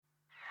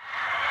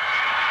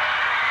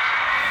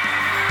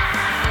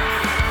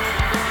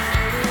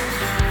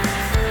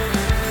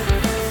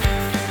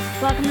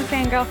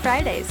Fangirl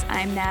Fridays.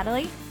 I'm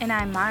Natalie. And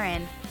I'm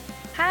Marin.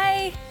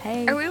 Hi.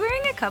 Hey. Are we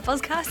wearing a couple's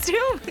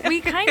costume?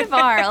 We kind of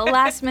are. A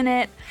last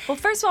minute. Well,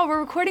 first of all, we're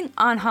recording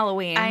on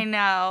Halloween. I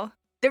know.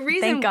 The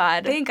reason, Thank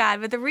God. Thank God.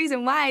 But the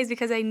reason why is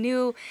because I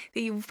knew that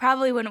you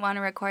probably wouldn't want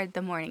to record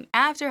the morning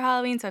after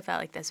Halloween, so I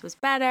felt like this was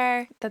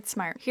better. That's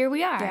smart. Here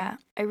we are. Yeah.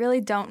 I really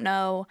don't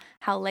know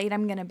how late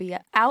I'm going to be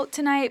out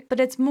tonight,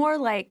 but it's more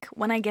like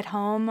when I get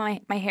home,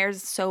 my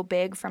hair's so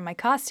big from my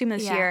costume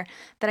this year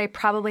that I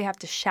probably have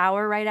to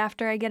shower right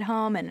after I get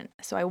home, and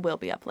so I will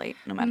be up late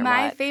no matter what.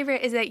 My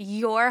favorite is that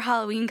your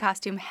Halloween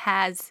costume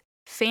has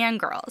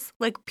fangirls.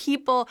 Like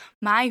people,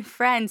 my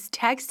friends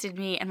texted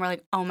me and were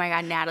like, oh my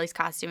God, Natalie's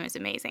costume is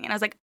amazing. And I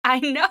was like, I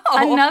know.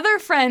 Another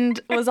friend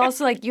was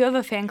also like, you have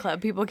a fan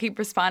club. People keep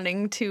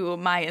responding to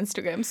my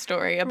Instagram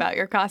story about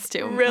your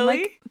costume. Really?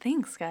 I'm like,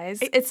 thanks, guys.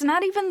 It's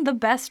not even the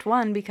best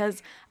one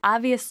because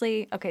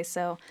obviously, okay,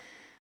 so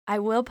I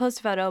will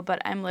post a photo,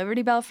 but I'm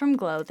Liberty Bell from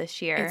Glow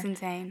this year. It's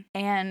insane.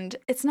 And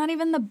it's not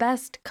even the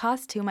best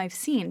costume I've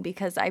seen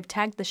because I've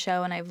tagged the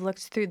show and I've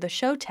looked through the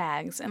show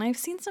tags and I've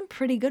seen some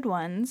pretty good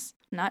ones.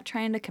 Not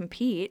trying to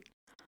compete,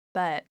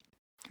 but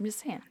I'm just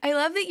saying. I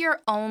love that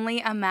your only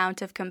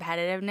amount of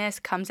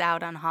competitiveness comes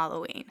out on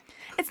Halloween.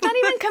 It's not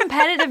even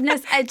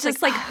competitiveness. It's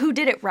just like who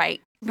did it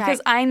right.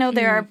 Because I know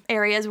there are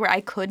areas where I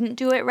couldn't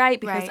do it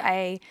right because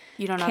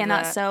you don't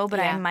cannot sew, but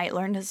I might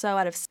learn to sew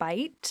out of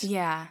spite.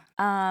 Yeah.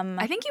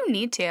 I think you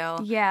need to.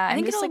 Yeah. I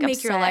think it'll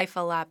make your life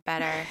a lot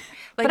better.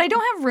 But I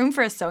don't have room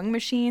for a sewing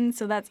machine,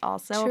 so that's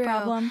also a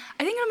problem.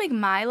 I think it'll make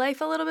my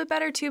life a little bit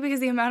better, too, because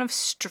the amount of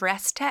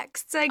stress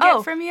texts I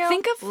get from you.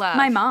 Think of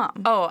my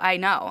mom. Oh, I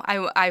know.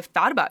 I've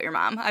thought about your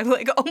mom. I'm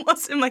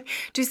like,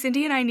 do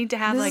Cindy and I need to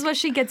have, this is what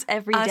she gets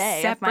every day.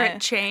 A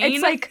separate chain?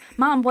 It's like,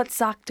 Mom, what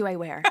sock do I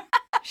wear?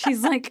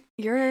 She's like,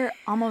 you're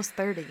almost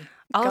 30.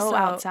 Also, go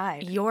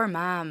outside. Your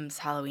mom's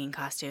Halloween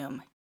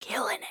costume,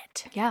 killing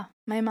it. Yeah.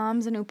 My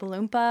mom's an Oompa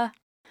Loompa.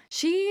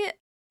 She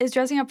is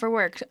dressing up for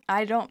work.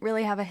 I don't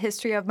really have a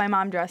history of my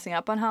mom dressing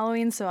up on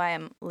Halloween, so I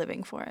am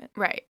living for it.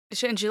 Right.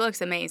 And she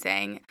looks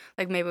amazing.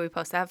 Like, maybe we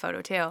post that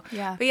photo, too.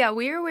 Yeah. But, yeah,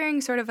 we were wearing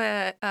sort of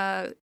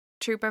a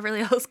True Beverly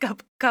Hills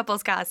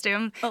couple's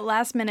costume. But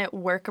last minute,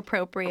 work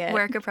appropriate.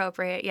 Work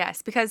appropriate,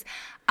 yes. Because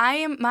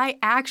my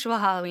actual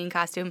Halloween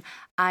costume,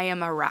 I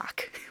am a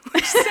rock.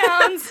 Which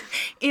sounds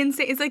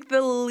insane. It's like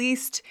the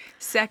least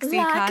sexy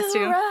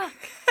costume. A rock.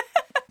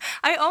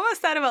 I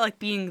almost thought about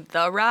being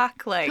The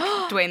Rock, like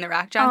Dwayne The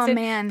Rock Johnson.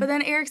 Oh, man. But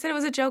then Eric said it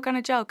was a joke on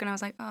a joke, and I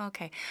was like, oh,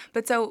 okay.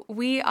 But so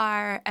we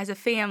are, as a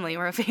family,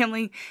 we're a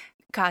family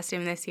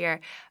costume this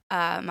year.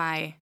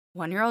 My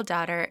 1-year-old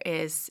daughter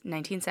is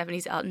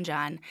 1970s Elton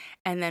John,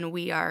 and then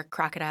we are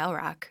Crocodile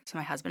Rock. So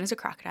my husband is a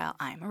crocodile,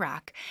 I'm a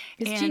rock.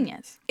 It's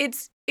genius.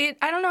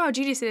 I don't know how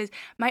genius it is.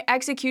 My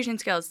execution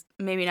skills,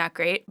 maybe not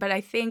great, but I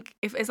think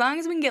as long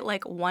as we can get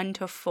 1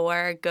 to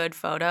 4 good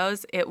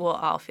photos, it will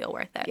all feel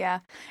worth it. Yeah.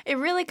 It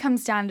really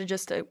comes down to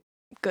just a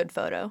good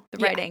photo, the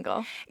right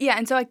angle. Yeah,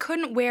 and so I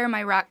couldn't wear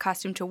my rock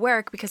costume to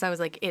work because I was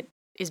like, it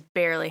is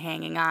barely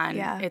hanging on.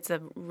 Yeah. It's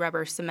a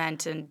rubber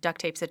cement and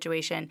duct tape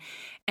situation,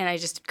 and I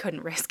just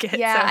couldn't risk it.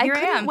 Yeah, so I here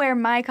couldn't wear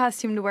my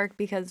costume to work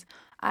because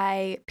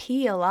I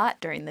pee a lot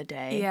during the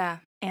day. Yeah.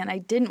 And I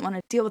didn't want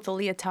to deal with the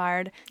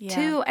leotard. Yeah.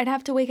 2, I'd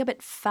have to wake up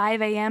at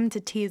 5 a.m.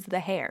 to tease the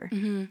hair.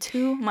 Mm-hmm.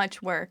 Too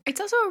much work.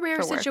 It's also a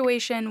rare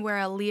situation where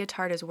a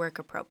leotard is work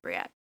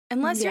appropriate.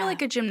 Unless you're a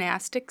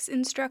gymnastics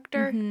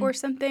instructor or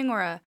something,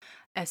 or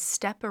a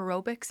step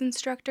aerobics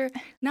instructor.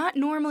 Not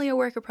normally a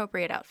work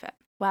appropriate outfit.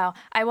 Wow.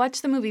 I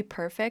watched the movie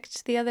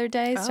Perfect the other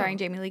day, starring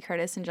Jamie Lee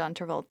Curtis and John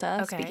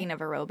Travolta. Okay. Speaking of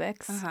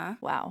aerobics. Uh-huh.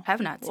 Wow.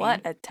 Have not seen.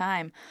 What a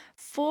time.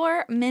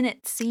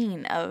 4-minute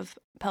scene of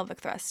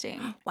pelvic thrusting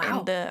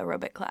in the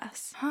aerobic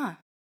class. Huh.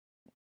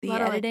 The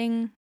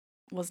editing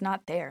was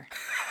not there.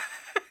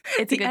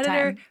 It's the a good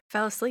editor time.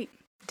 fell asleep.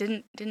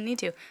 Didn't need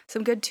to.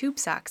 Some good tube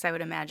socks, I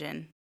would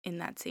imagine, in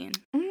that scene.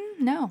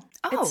 No.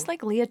 Oh. It's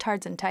like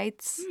leotards and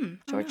tights,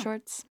 short no.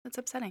 shorts. That's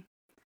upsetting.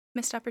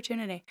 Missed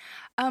opportunity.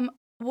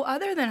 Well,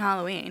 other than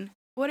Halloween,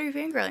 what are you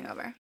fangirling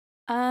over?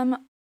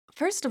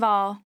 First of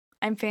all,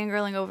 I'm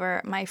fangirling over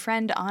my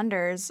friend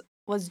Anders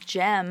was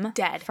Jem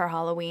Dead for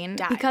Halloween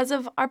Died. because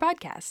of our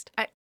podcast.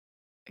 I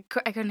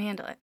couldn't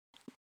handle it.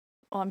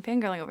 Well, I'm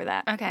fangirling over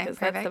that. Okay, because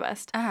perfect. that's the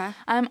best. Uh-huh.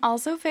 I'm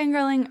also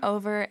fangirling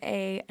over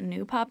a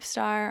new pop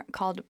star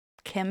called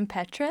Kim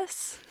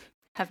Petras.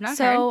 Have not heard.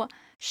 So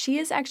she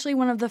is actually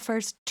one of the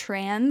first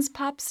trans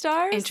pop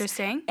stars.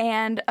 Interesting.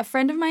 And a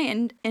friend of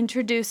mine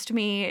introduced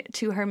me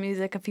to her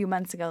music a few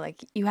months ago.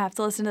 Like, you have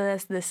to listen to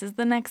this. This is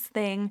the next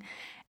thing.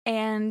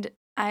 And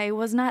I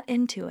was not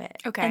into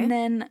it. Okay. And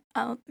then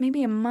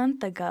maybe a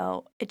month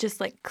ago, it just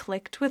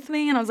clicked with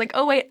me. And I was like,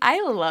 oh, wait, I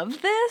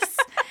love this.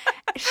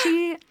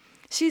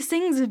 She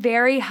sings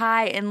very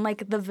high in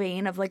the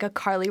vein of a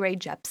Carly Rae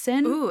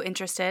Jepsen. Ooh,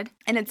 interested.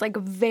 And it's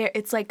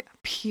it's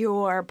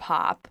pure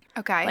pop.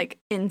 Okay.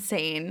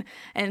 Insane.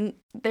 And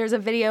there's a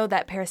video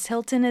that Paris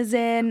Hilton is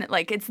in.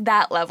 It's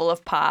that level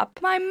of pop.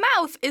 My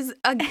mouth is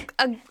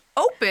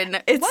open.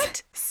 It's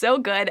what? so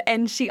good.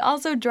 And she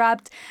also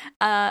dropped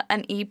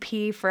an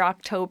EP for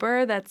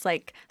October that's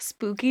like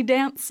spooky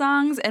dance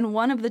songs, and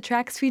one of the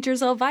tracks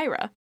features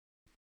Elvira.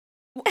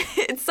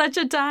 It's such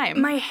a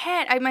time. My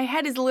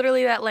head is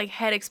literally that like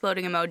head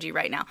exploding emoji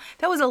right now.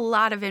 That was a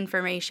lot of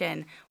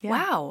information. Yeah.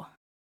 Wow.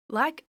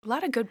 Like a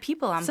lot of good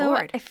people on so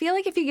board. I feel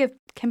like if you give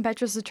Kim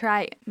Petras a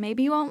try,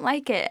 maybe you won't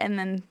like it. And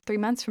then 3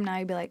 months from now,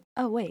 you'd be like,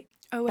 oh, wait.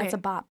 That's a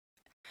bop.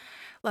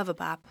 Love a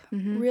bop.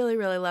 Mm-hmm. Really,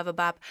 really love a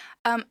bop.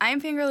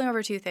 I'm fangirling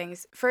over two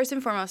things. First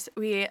and foremost,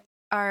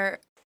 our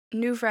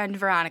new friend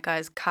Veronica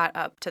is caught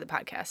up to the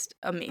podcast.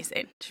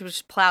 Amazing. She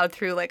was plowed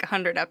through like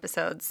 100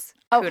 episodes.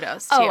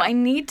 Kudos to you. I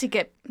need to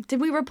get.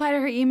 Did we reply to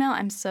her email?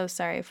 I'm so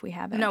sorry if we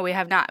haven't. No, we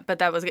have not.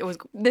 But it was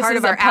this part is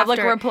of our a public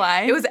after,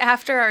 reply. It was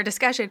after our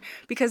discussion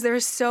because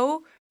there's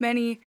so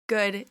many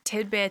good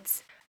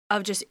tidbits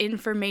of just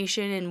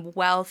information and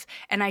wealth.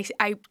 And I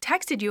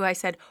texted you. I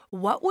said,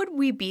 what would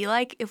we be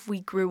like if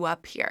we grew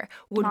up here?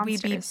 Would we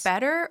be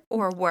better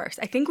or worse?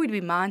 I think we'd be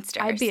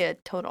monsters. I'd be a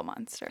total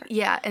monster.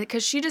 Yeah,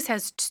 because she just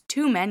has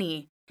too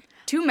many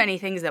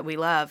things that we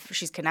love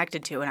she's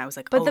connected to, and I was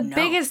like, but the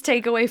biggest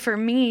takeaway for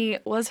me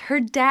was her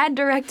dad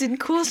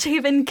directed Cool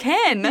Shaven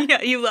Ken.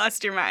 Yeah, you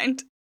lost your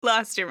mind.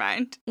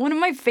 One of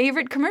my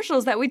favorite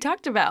commercials that we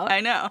talked about.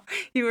 I know.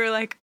 You were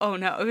like, oh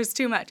no, it was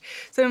too much.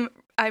 So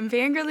I'm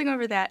fangirling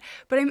over that,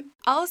 but I'm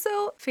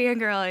also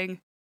fangirling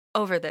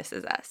over This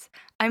Is Us.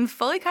 I'm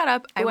fully caught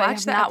up. I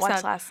watched the episode.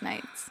 Watched last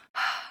night's.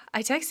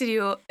 I texted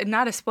you,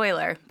 not a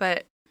spoiler,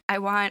 but I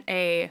want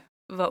a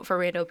Vote for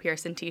Randall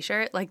Pearson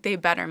t-shirt. Like, they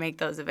better make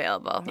those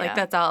available. Yeah. Like,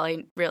 that's all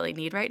I really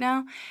need right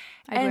now.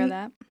 I'd wear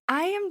that.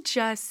 I am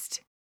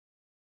just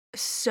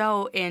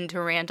so into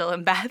Randall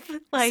and Beth.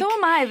 Like, so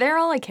am I. They're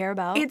all I care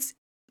about.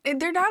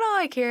 They're not all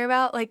I care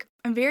about. Like,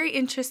 I'm very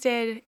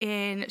interested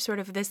in sort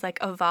of this, like,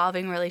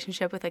 evolving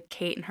relationship with, like,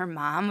 Kate and her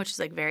mom, which is,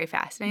 like, very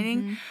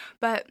fascinating. Mm-hmm.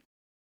 But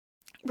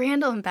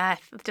Randall and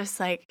Beth, just,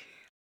 like,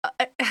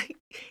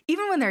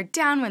 even when they're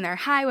down, when they're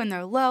high, when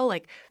they're low,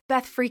 like,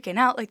 Beth freaking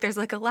out. Like, there's,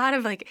 like, a lot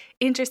of, like,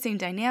 interesting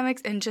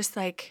dynamics and just,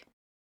 like,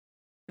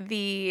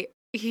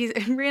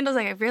 Randall's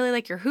like, I really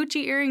like your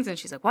hoochie earrings. And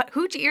she's like, what?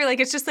 Hoochie ear?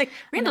 Like, it's just like,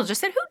 Randall just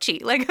said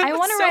hoochie. Like, I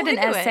want to write an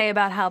essay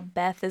about how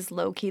Beth is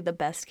low-key the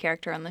best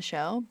character on the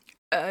show.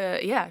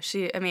 Yeah,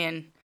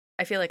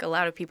 I feel like a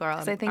lot of people are on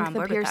board with that. I think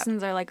the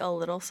Pearsons are, like, a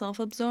little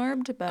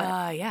self-absorbed,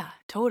 but... yeah,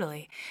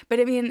 totally. But,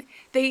 I mean,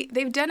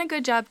 they've done a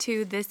good job,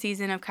 too, this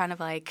season of kind of,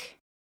 like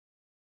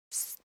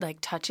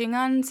touching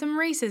on some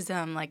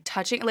racism, like,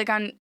 touching, like,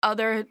 on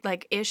other,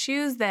 like,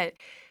 issues that...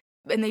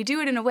 And they do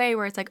it in a way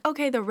where it's like,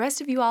 okay, the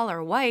rest of you all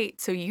are white,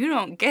 so you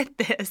don't get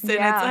this. And It's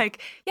like,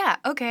 yeah,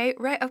 okay,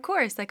 right, of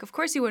course. Like, of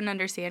course you wouldn't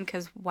understand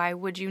because why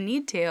would you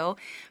need to?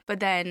 But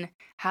then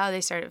how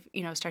they start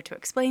to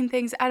explain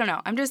things, I don't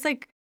know. I'm just,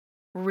 like,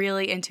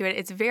 really into it.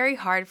 It's very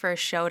hard for a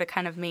show to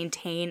kind of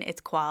maintain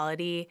its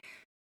quality,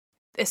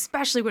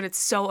 especially when it's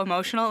so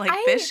emotional like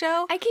this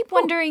show. I keep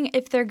wondering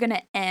if they're going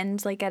to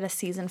end, like, at a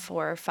season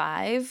 4 or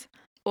 5,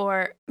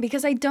 or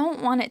because I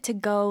don't want it to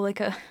go like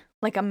a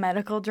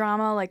medical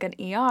drama, like an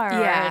ER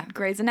or a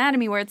Grey's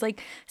Anatomy, where it's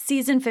like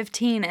season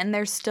 15 and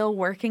they're still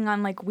working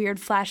on like weird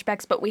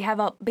flashbacks, but we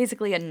have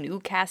basically a new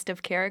cast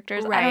of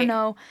characters. Right. I don't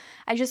know.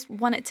 I just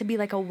want it to be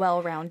like a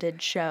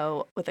well-rounded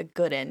show with a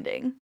good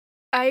ending.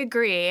 I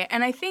agree.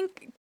 And I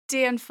think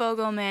Dan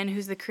Fogelman,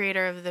 who's the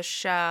creator of the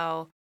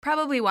show,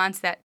 probably wants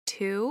that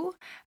too.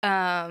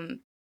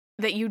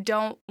 That you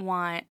don't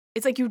want...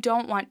 It's like you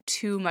don't want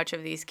too much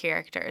of these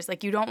characters.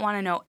 Like, you don't want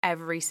to know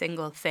every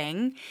single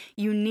thing.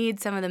 You need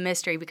some of the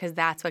mystery because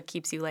that's what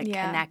keeps you, like,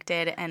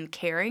 connected and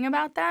caring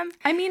about them.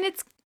 I mean,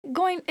 it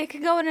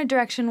could go in a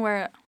direction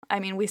where, I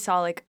mean, we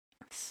saw, like,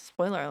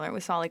 spoiler alert, we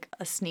saw, like,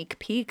 a sneak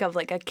peek of,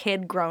 like, a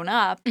kid grown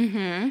up.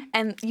 Mm-hmm.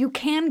 And you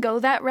can go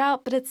that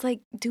route, but it's like,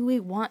 do we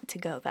want to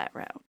go that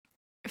route?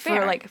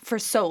 For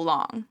so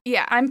long.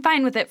 Yeah. I'm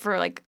fine with it for,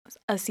 like,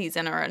 a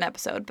season or an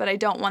episode, but I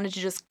don't want it to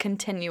just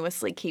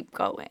continuously keep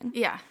going.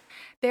 Yeah.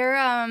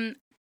 I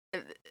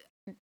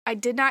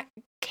did not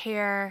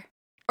care,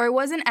 or I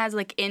wasn't as,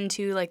 like,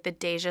 into, like, the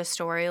Deja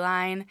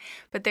storyline,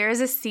 but there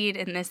is a scene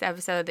in this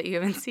episode that you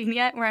haven't seen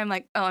yet where I'm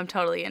like, oh, I'm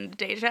totally into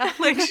Deja.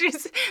 Like,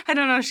 I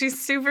don't know, she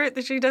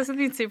does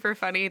something super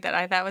funny that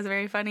I thought was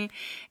very funny,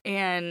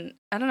 and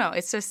I don't know,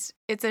 it's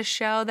a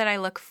show that I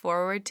look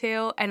forward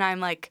to, and I'm,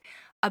 like,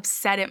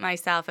 upset at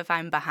myself if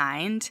I'm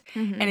behind,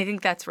 and I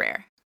think that's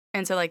rare.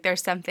 And so, like,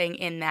 there's something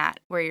in that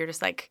where you're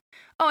just like,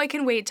 oh, I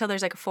can wait till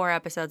there's, like, 4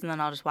 episodes and then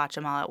I'll just watch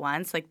them all at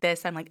once. Like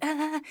this, I'm like,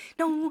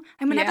 no,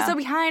 I'm an episode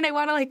behind. I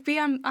want to, like, be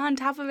on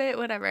top of it,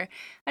 whatever.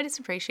 I just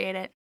appreciate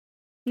it.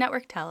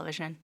 Network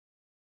television.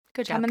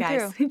 Good job,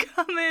 guys.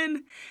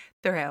 Coming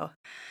through.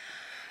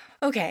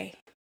 Okay.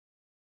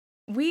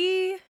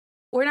 We're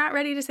not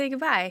ready to say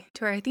goodbye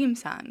to our theme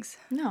songs.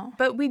 No.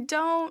 But we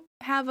don't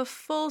have a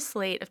full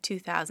slate of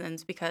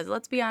 2000s because,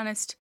 let's be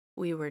honest,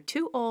 we were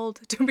too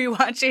old to be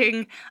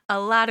watching a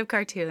lot of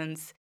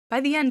cartoons by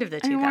the end of the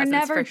 2000s. I mean, we're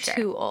never for sure.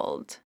 too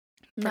old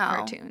for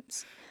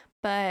cartoons.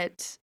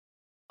 But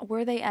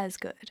were they as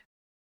good?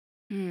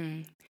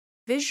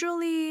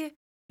 visually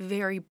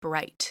very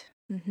bright.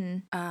 Mm-hmm.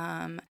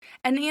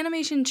 And the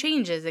animation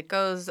changes. It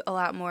goes a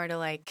lot more to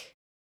like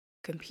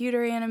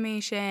computer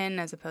animation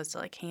as opposed to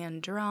like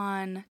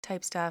hand-drawn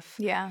type stuff.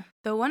 Yeah.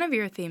 Though one of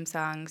your theme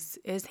songs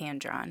is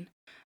hand-drawn,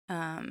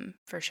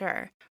 for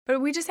sure.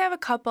 But we just have a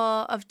couple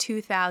of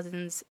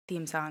 2000s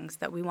theme songs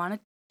that we want to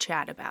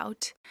chat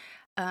about.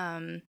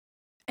 And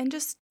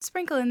just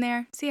sprinkle in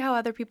there, see how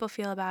other people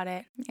feel about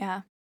it.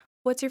 Yeah.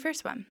 What's your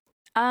first one?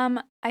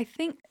 I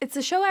think it's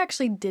a show I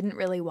actually didn't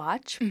really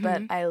watch,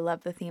 but Mhm. I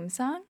love the theme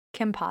song.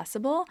 Kim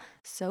Possible,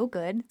 so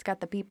good. It's got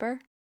the beeper.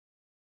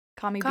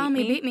 Call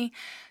Me Beat Me.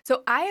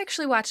 So I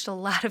actually watched a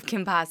lot of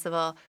Kim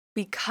Possible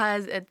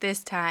because at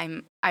this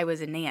time I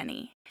was a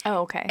nanny.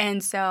 Oh, okay.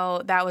 And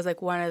so that was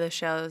like one of the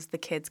shows the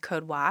kids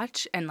could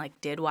watch and like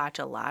did watch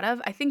a lot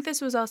of. I think this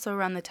was also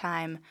around the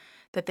time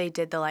that they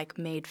did the like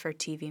made for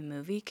TV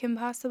movie Kim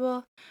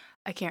Possible.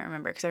 I can't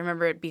remember because I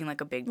remember it being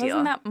like a big deal.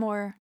 Wasn't that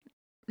more?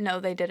 No,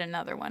 they did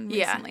another one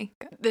Yeah. recently.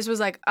 This was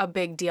like a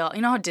big deal.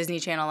 You know how Disney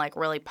Channel like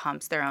really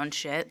pumps their own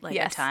shit like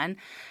Yes. a ton?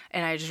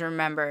 And I just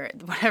remember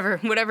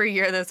whatever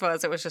year this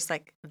was, it was just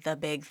like the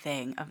big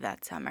thing of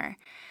that summer.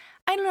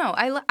 I don't know.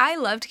 I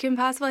loved Kim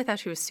Possible. I thought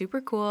she was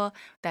super cool.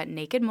 That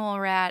naked mole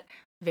rat,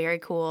 very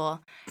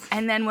cool.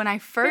 And then when I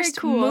first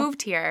cool.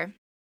 moved here,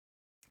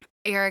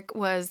 Eric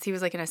was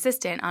like an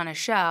assistant on a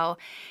show,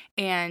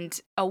 and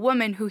a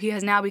woman who he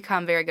has now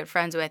become very good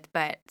friends with,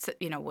 but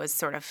was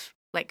sort of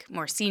like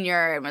more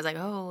senior and was like,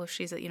 oh,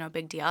 she's a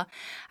big deal.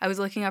 I was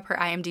looking up her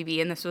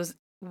IMDb, and this was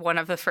one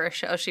of the first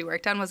shows she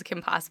worked on was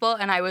Kim Possible,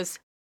 and I was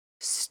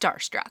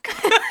starstruck.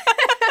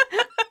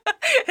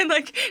 And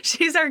like,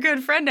 she's our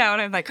good friend now,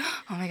 and I'm like,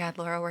 oh my God,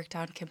 Laura worked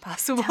on Kim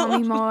Possible. Tell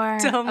me more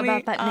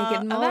about that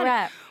naked mole about it.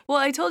 rat. Well,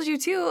 I told you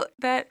too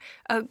that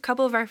a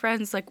couple of our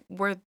friends like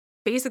were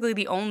basically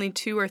the only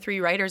 2 or 3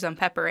 writers on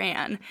Pepper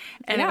Ann,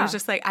 and it was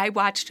just like I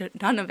watched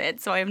none of it,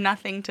 so I have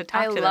nothing to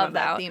talk to them about. I love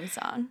that theme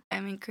song. I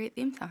mean, great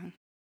theme song.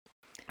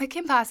 But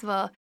Kim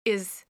Possible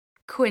is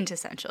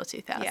quintessential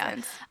 2000s. Yeah.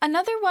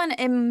 Another one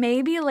in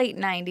maybe late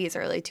 90s,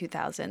 early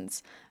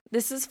 2000s.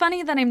 This is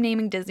funny that I'm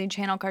naming Disney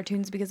Channel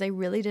cartoons because I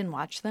really didn't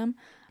watch them,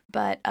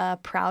 but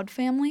Proud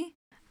Family.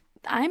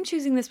 I'm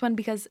choosing this one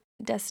because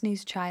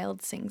Destiny's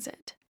Child sings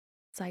it.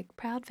 It's like,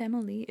 Proud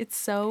Family. It's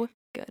so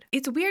good.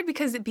 It's weird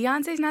because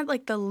Beyonce's not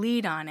like the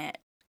lead on it,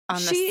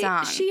 on the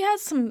song. She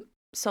has some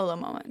solo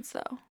moments,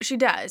 though. She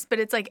does, but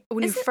it's like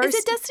when Is it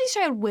Destiny's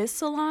Child with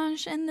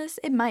Solange in this?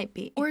 It might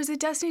be. Or is it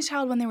Destiny's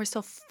Child when they were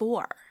still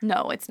 4?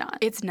 No, it's not.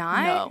 It's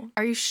not? No.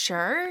 Are you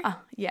sure?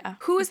 Yeah.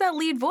 Who is that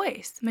lead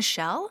voice?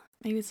 Michelle?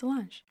 Maybe it's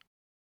Solange.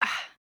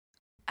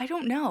 I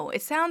don't know.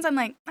 It sounds, I'm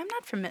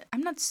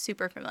not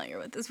super familiar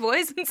with this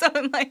voice, and so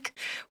I'm like,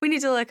 we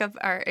need to look up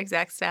our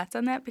exact stats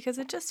on that because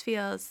it just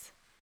feels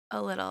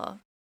a little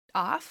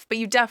off. But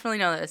you definitely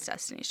know that it's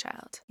Destiny's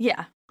Child.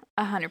 Yeah,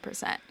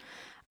 100%.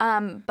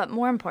 But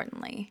more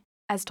importantly,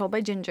 as told by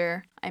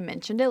Ginger, I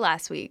mentioned it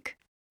last week,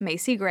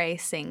 Macy Gray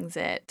sings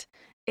it.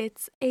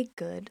 It's a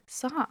good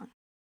song.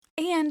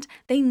 And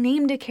they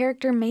named a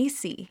character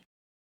Macy.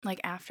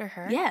 Like after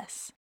her?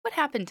 Yes. What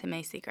happened to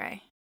Macy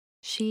Gray?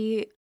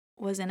 She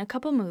was in a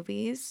couple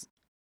movies.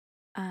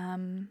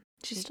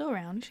 She's still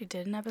around. She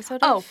did an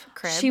episode of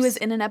Cribs. She was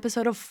in an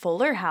episode of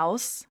Fuller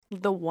House,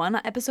 the one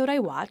episode I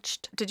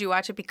watched. Did you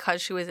watch it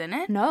because she was in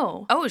it?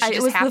 No. Oh, she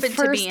just happened to be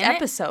in it? It was the first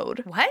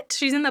episode. What?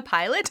 She's in the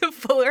pilot of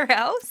Fuller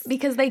House?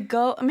 Because they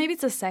go, maybe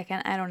it's a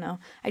second, I don't know.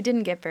 I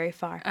didn't get very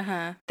far.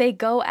 Uh-huh. They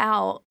go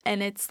out,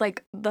 and it's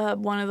like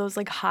one of those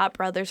like hot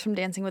brothers from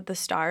Dancing with the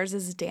Stars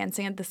is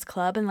dancing at this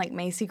club, and like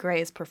Macy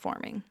Gray is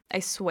performing. I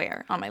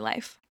swear on my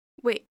life.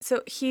 Wait,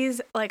 so he's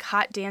like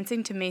hot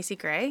dancing to Macy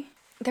Gray?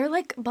 They're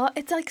like,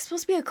 it's like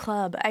supposed to be a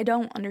club. I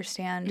don't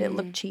understand. It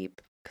looked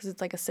cheap because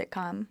it's like a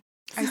sitcom.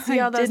 I see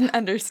all those. Didn't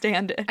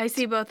understand it. I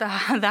see both the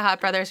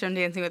hot brothers from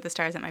Dancing with the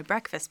Stars at my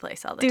breakfast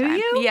place all the Do time.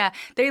 you? Yeah,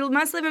 they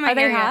must live in my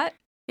area. Are they hot?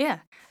 Yeah,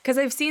 because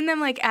I've seen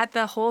them like at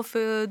the Whole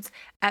Foods,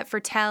 at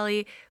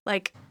Fratelli.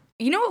 Like,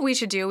 you know what we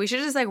should do? We should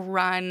just like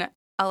run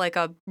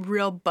a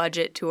real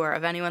budget tour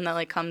of anyone that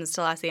like comes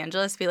to Los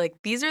Angeles. Be like,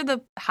 these are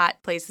the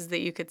hot places that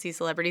you could see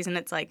celebrities, and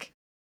it's like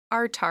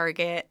our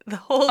Target, the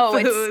Whole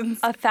Foods.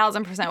 It's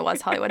 1,000%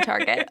 West Hollywood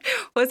Target.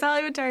 West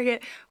Hollywood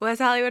Target,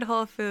 West Hollywood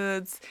Whole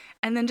Foods,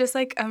 and then just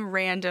like a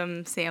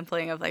random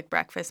sampling of like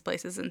breakfast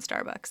places and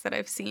Starbucks that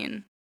I've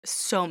seen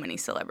so many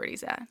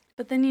celebrities at.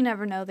 But then you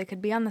never know. They could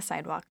be on the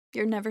sidewalk.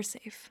 You're never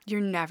safe.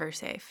 You're never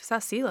safe. Saw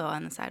CeeLo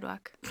on the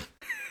sidewalk.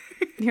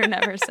 You're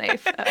never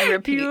safe. I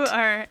repeat. You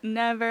are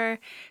never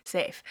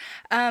safe.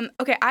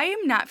 Okay, I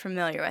am not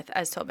familiar with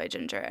As Told by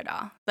Ginger at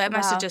all. That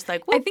must have just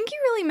like, whoop. I think you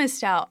really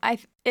missed out.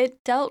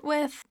 It dealt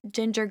with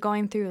Ginger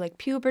going through like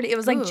puberty. It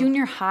was like Ooh.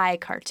 junior high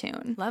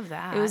cartoon. Love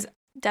that. It was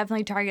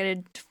definitely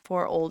targeted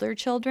for older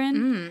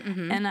children.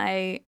 Mm-hmm.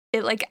 And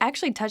it like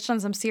actually touched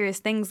on some serious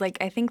things. Like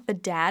I think the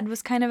dad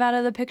was kind of out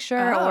of the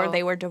picture or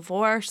they were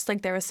divorced.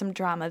 Like there was some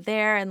drama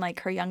there, and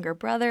like her younger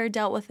brother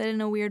dealt with it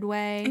in a weird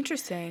way.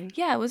 Interesting.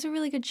 Yeah, it was a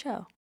really good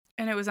show.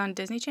 And it was on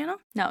Disney Channel?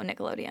 No,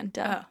 Nickelodeon.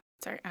 Duh. Oh.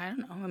 Sorry, I don't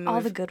know. I mean, All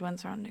the good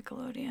ones are on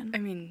Nickelodeon. I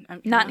mean,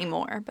 not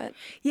anymore, but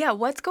yeah.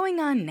 What's going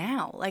on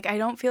now? Like, I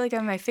don't feel like I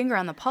have my finger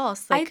on the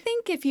pulse. Like, I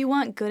think if you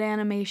want good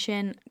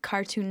animation,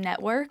 Cartoon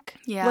Network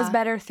Yeah. was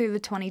better through the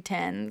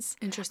 2010s.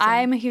 Interesting.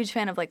 I'm a huge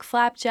fan of like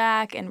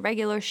Flapjack and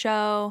Regular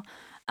Show,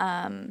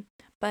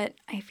 but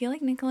I feel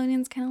like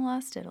Nickelodeon's kind of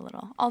lost it a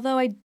little. Although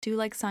I do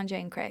like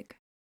Sanjay and Craig.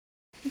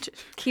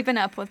 Keeping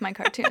up with my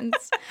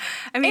cartoons.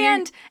 I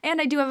mean, and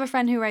I do have a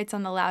friend who writes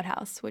on the Loud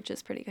House, which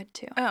is pretty good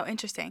too. Oh,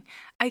 interesting.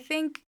 I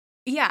think,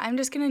 yeah, I'm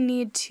just going to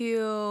need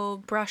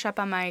to brush up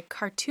on my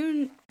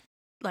cartoon,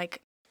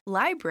 like,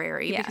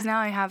 library because now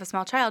I have a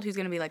small child who's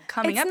going to be, like,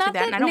 coming up to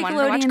that, and I don't want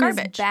her to watch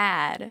garbage. It's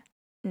bad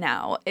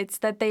now. It's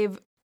that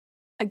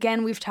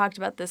again, we've talked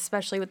about this,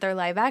 especially with their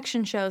live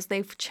action shows,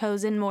 they've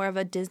chosen more of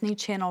a Disney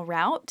Channel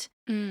route,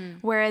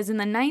 whereas in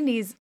the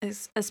 90s,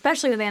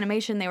 especially with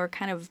animation, they were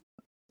kind of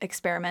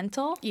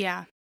experimental.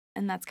 Yeah.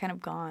 And that's kind of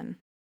gone.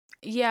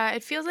 Yeah,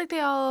 it feels like they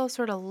all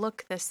sort of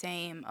look the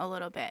same a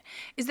little bit.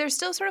 Is there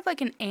still sort of like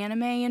an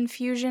anime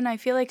infusion? I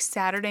feel like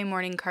Saturday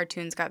morning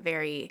cartoons got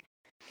very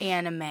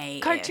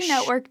anime-ish. Cartoon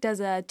Network does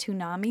a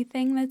Toonami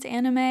thing that's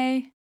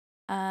anime.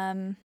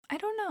 I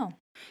don't know.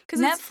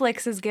 Because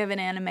Netflix has given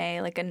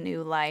anime like a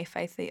new life,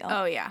 I feel.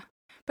 Oh, yeah.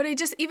 But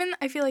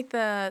I feel like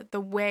the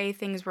way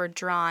things were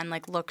drawn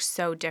like looks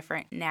so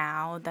different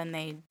now than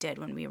they did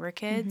when we were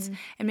kids. Mm-hmm.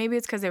 And maybe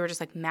it's because they were just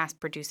like mass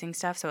producing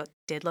stuff, so it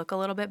did look a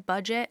little bit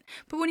budget.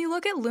 But when you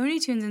look at Looney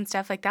Tunes and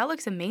stuff, like that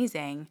looks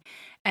amazing.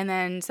 And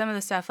then some of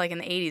the stuff like in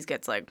the 80s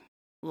gets like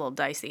a little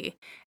dicey.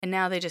 And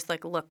now they just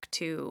like look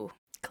too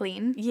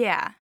clean.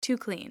 Yeah, too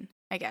clean,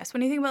 I guess.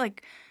 When you think about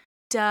like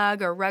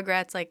Doug or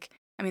Rugrats, like,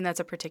 I mean,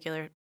 that's a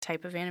particular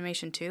type of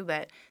animation too,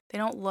 but they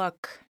don't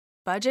look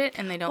budget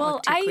and they don't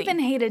look too clean. I even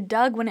hated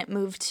Doug when it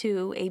moved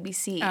to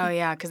ABC. Oh,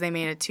 yeah, because they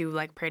made it too,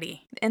 like,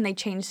 pretty. And they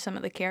changed some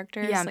of the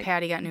characters. Yeah, and like,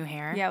 Patty got new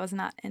hair. Yeah, I was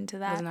not into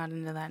that. I was not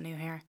into that new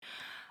hair.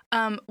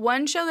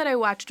 One show that I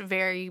watched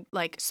very,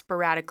 like,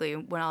 sporadically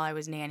while I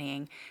was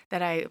nannying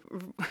that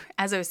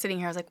as I was sitting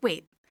here, I was like,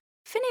 wait,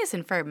 Phineas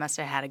and Ferb must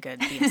have had a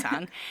good theme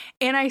song.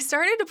 And I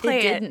started to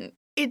play it.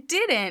 It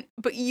didn't,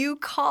 but you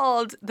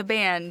called the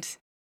band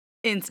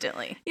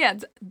instantly. Yeah,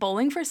 it's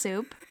Bowling for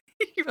Soup.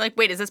 You're like,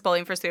 wait, is this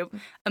Bowling for Soup?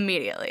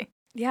 Immediately.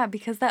 Yeah,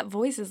 because that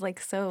voice is like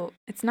so,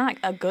 it's not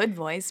a good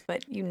voice,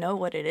 but you know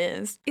what it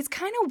is. It's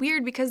kind of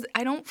weird because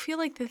I don't feel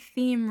like the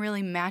theme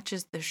really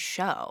matches the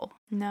show.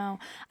 No.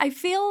 I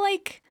feel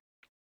like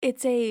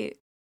it's a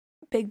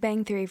Big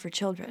Bang Theory for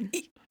children.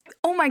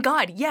 Oh my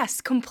God,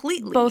 yes,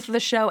 completely. Both the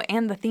show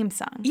and the theme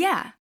song.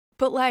 Yeah,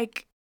 but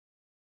like,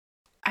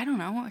 I don't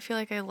know. I feel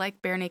like I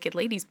like Bare Naked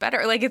Ladies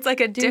better. Like, it's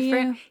like a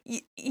different...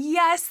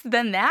 yes,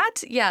 than that.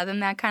 Yeah, than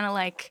that kind of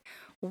like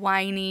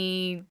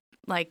whiny,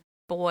 like,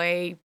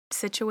 boy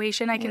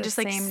situation. I can just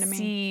like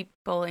see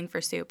Bowling for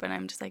Soup and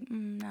I'm just like,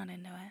 not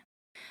into it.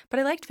 But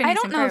I liked Phineas and Ferb.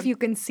 I don't know if you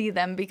can see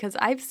them because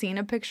I've seen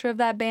a picture of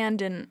that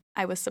band and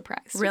I was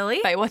surprised.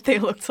 Really? By what they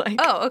looked like.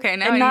 Oh, okay.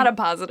 Now not a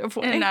positive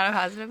way. Not a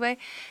positive way.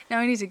 Now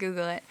I need to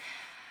Google it.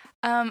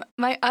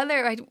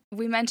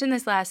 We mentioned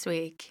this last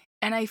week,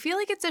 and I feel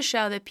like it's a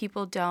show that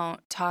people don't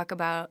talk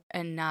about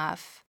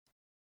enough,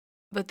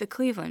 but The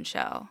Cleveland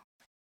Show.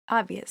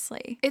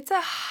 Obviously. It's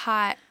a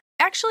hot...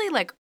 Actually,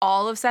 like,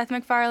 all of Seth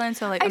MacFarlane,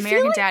 so, like,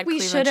 American Dad,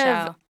 Cleveland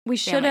Show, we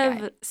should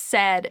have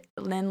said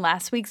in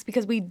last week's,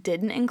 because we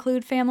didn't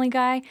include Family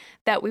Guy,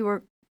 that we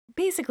were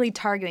basically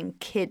targeting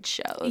kid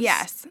shows.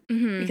 Yes.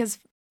 Mm-hmm. Because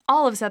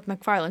all of Seth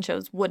MacFarlane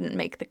shows wouldn't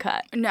make the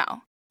cut.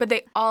 No. But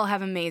they all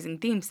have amazing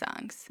theme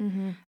songs.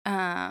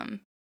 Mm-hmm.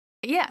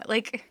 Yeah,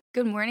 like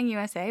Good Morning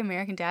USA,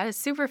 American Dad is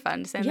super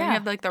fun. And then you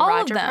have like the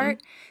Roger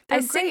part. I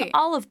sing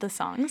all of the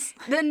songs.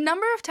 The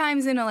number of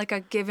times in like a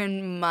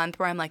given month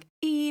where I'm like,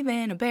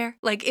 even a bear,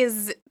 like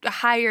is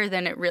higher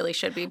than it really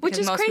should be. Which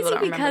is most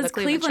crazy because the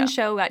Cleveland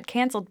show got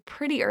canceled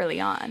pretty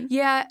early on.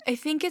 Yeah, I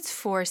think it's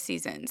 4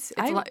 seasons.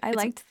 I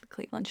liked the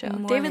Cleveland show.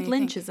 David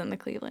Lynch is in the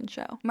Cleveland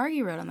show.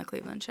 Margie wrote on the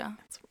Cleveland show.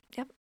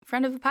 Yep.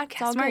 Friend of the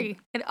podcast, Margie.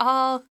 It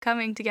all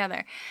coming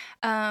together.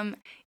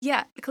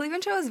 Yeah, the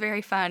Cleveland show is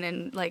very fun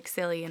and like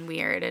silly and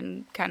weird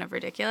and kind of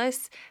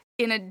ridiculous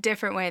in a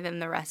different way than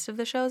the rest of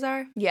the shows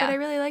are. Yeah. But I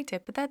really liked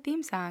it. But that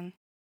theme song,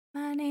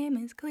 my name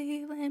is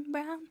Cleveland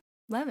Brown.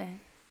 Love it.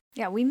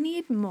 Yeah, we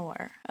need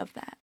more of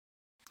that.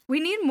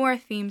 We need more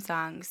theme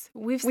songs.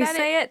 We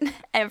say it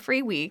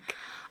every week.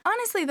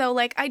 Honestly, though,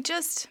 like I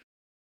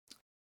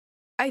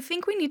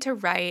think we need to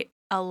write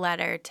a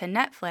letter to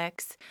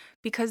Netflix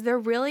because they're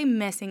really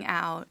missing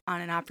out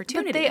on an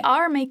opportunity. But they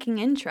are making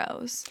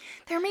intros.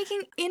 They're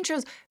making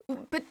intros.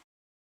 But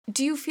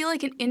do you feel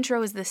like an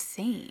intro is the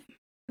same?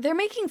 They're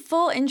making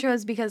full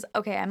intros because,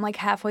 okay, I'm like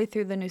halfway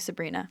through the new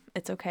Sabrina.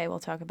 It's okay. We'll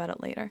talk about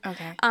it later.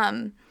 Okay.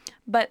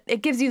 But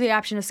it gives you the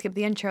option to skip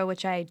the intro,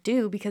 which I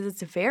do because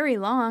it's very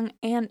long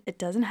and it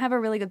doesn't have a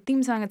really good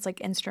theme song. It's like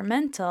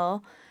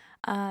instrumental.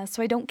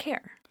 So I don't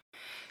care.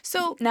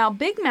 So now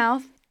Big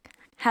Mouth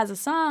has a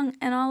song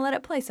and I'll let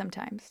it play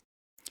sometimes.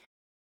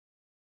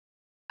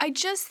 I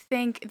just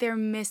think they're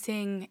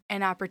missing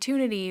an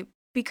opportunity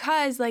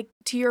because, like,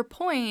 to your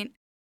point,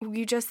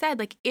 you just said,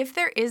 like, if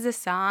there is a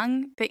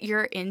song that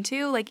you're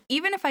into, like,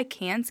 even if I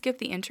can skip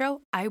the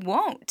intro, I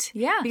won't.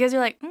 Yeah. Because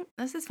you're like,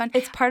 this is fun.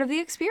 It's part of the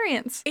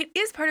experience. It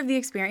is part of the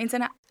experience.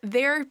 And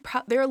their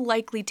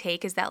likely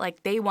take is that,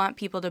 like, they want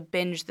people to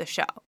binge the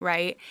show,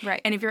 right?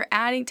 Right. And if you're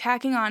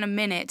tacking on a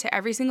minute to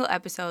every single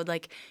episode,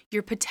 like,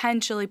 you're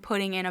potentially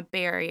putting in a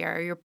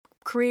barrier. You're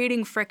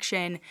creating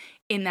friction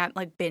in that,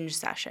 like, binge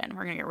session.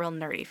 We're going to get real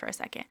nerdy for a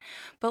second.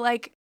 But,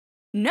 like,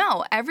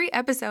 no, every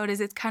episode is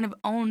its kind of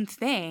own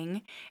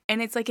thing. And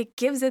it's like it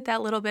gives it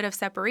that little bit of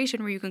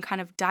separation where you can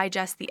kind of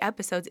digest the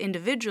episodes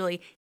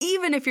individually,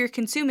 even if you're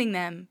consuming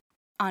them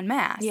en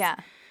masse. Yeah.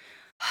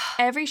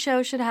 Every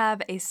show should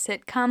have a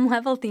sitcom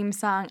level theme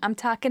song. I'm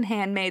talking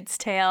Handmaid's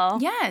Tale.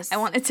 Yes. I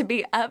want it to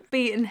be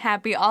upbeat and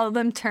happy, all of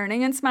them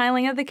turning and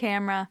smiling at the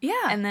camera.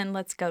 Yeah. And then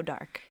let's go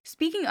dark.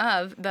 Speaking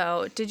of,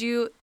 though, did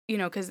you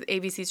know, because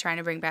ABC's trying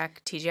to bring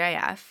back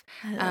TGIF.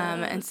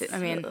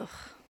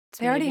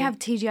 They already have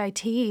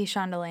TGIT,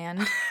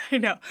 Shondaland. I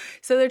know.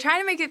 So they're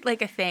trying to make it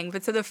like a thing.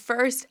 But so the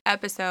first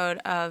episode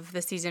of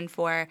the season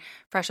 4,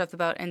 Fresh Off the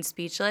Boat and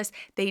Speechless,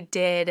 they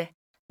did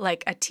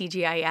like a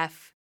TGIF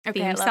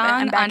theme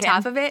song on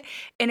top of it.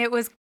 And it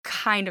was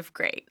kind of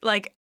great.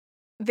 Like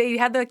they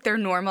had like their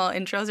normal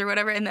intros or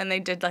whatever. And then they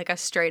did like a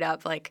straight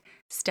up like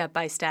step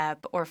by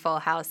step or Full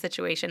House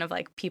situation of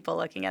like people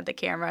looking at the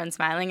camera and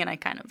smiling. And I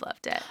kind of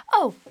loved it.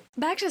 Oh,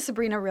 back to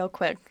Sabrina real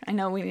quick. I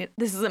know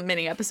this is a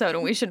mini episode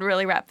and we should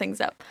really wrap things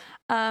up.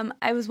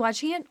 I was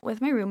watching it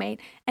with my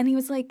roommate and he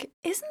was like,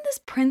 isn't this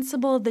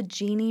principal the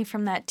genie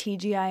from that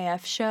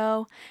TGIF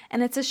show?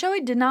 And it's a show I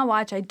did not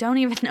watch. I don't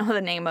even know the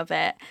name of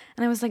it.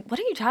 And I was like, what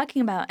are you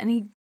talking about? And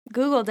he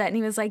Googled it and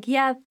he was like,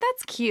 yeah,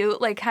 that's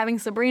cute. Like having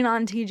Sabrina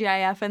on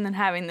TGIF and then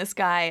having this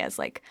guy as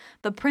like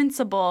the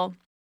principal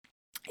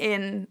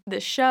in the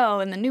show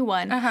and the new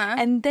one. Uh-huh.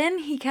 And then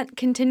he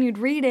continued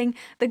reading.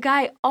 The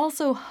guy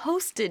also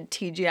hosted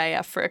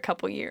TGIF for a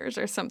couple years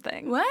or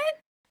something. What?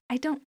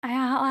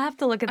 I'll have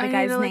to look at the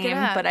guy's name,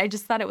 but I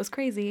just thought it was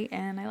crazy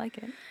and I like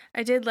it.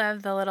 I did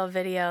love the little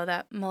video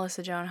that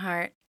Melissa Joan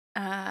Hart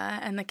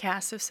and the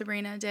cast of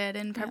Sabrina did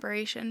in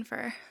preparation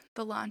for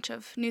the launch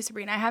of New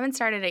Sabrina. I haven't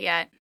started it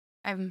yet.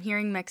 I'm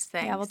hearing mixed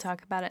things. Yeah, we'll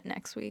talk about it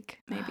next week,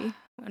 maybe.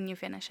 When you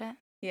finish it.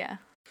 Yeah.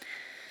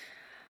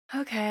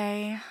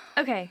 Okay.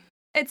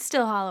 It's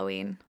still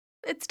Halloween.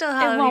 It's still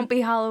Halloween. It won't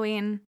be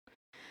Halloween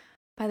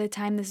by the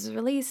time this is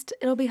released.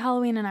 It'll be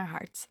Halloween in our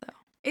hearts, though.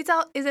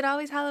 Is it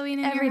always Halloween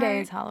in Every your day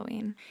heart? is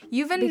Halloween.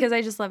 Because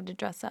I just love to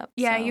dress up.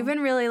 Yeah, so. You've been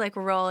really like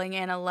rolling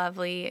in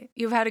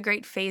you've had a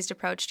great phased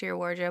approach to your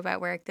wardrobe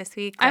at work this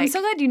week. I'm so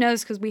glad you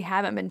noticed because we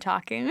haven't been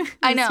talking this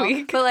I know,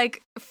 week. But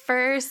like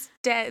first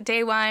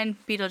day 1,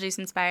 Beetlejuice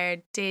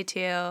inspired. Day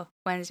 2,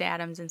 Wednesday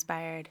Addams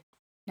inspired.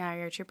 Now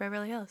you're True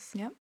Beverly Hills.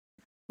 Yep.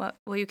 What,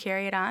 will you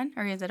carry it on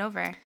or is it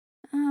over?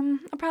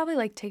 I'll probably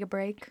like take a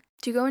break.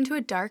 Do you go into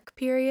a dark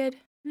period?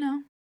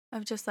 No.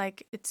 Of just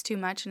like it's too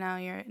much now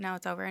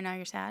it's over and now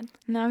you're sad?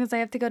 No, because I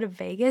have to go to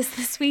Vegas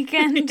this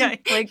weekend. Yeah,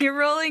 like you're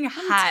rolling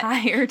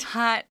tired.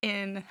 hot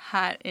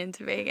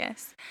into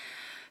Vegas.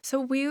 So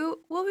we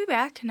will be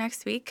back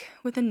next week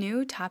with a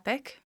new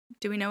topic.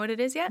 Do we know what it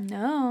is yet?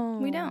 No.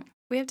 We don't.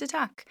 We have to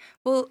talk.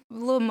 We'll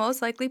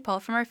most likely pull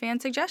from our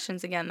fan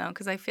suggestions again, though,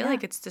 because I feel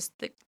like it's just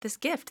this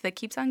gift that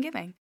keeps on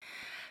giving.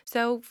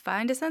 So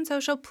find us on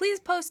social.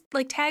 Please post,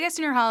 tag us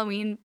in your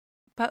Halloween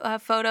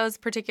photos,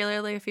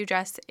 particularly if you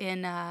dress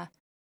in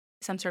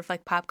some sort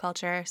of pop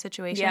culture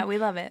situation. Yeah, we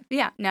love it.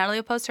 Yeah, Natalie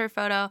will post her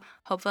photo.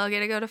 Hopefully I'll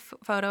get a good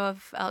photo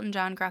of Elton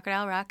John,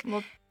 Crocodile Rock.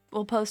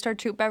 We'll post our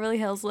Troop Beverly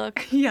Hills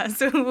look. Yeah,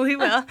 so we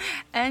will.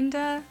 And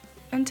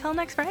until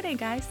next Friday,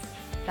 guys.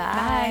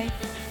 Bye.